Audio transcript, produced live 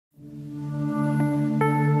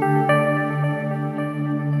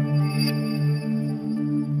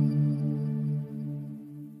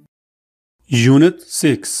Unit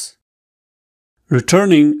 6.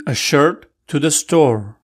 Returning a shirt to the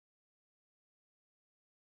store.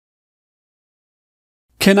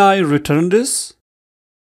 Can I return this?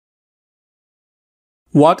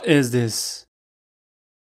 What is this?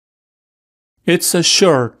 It's a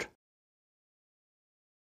shirt.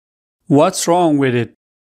 What's wrong with it?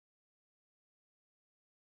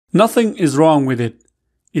 Nothing is wrong with it.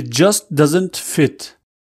 It just doesn't fit.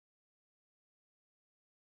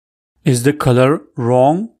 Is the color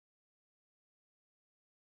wrong?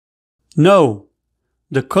 No,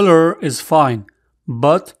 the color is fine,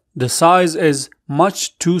 but the size is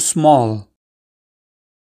much too small.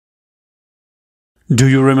 Do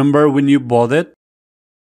you remember when you bought it?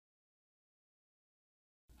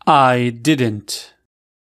 I didn't.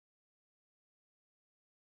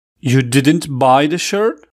 You didn't buy the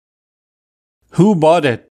shirt? Who bought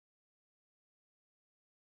it?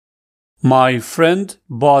 My friend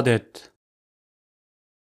bought it.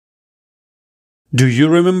 Do you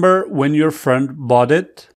remember when your friend bought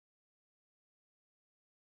it?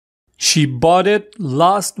 She bought it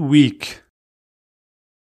last week.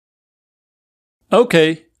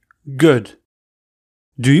 Okay, good.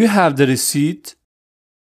 Do you have the receipt?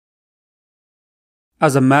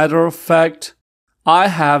 As a matter of fact, I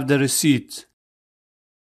have the receipt.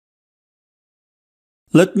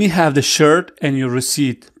 Let me have the shirt and your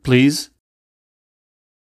receipt, please.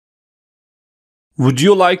 Would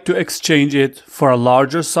you like to exchange it for a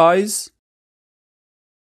larger size?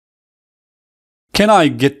 Can I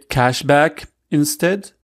get cash back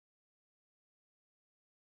instead?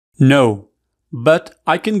 No, but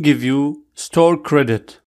I can give you store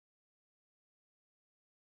credit.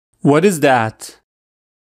 What is that?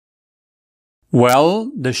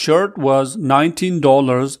 Well, the shirt was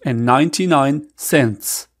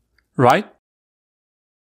 $19.99, right?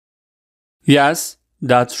 Yes,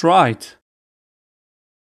 that's right.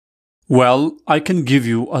 Well, I can give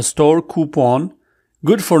you a store coupon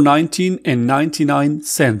good for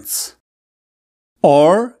 $19.99.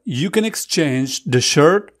 Or you can exchange the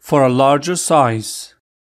shirt for a larger size.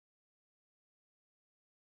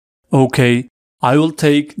 Okay, I will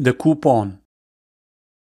take the coupon.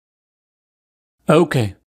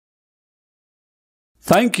 Okay.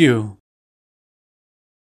 Thank you.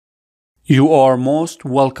 You are most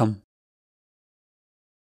welcome.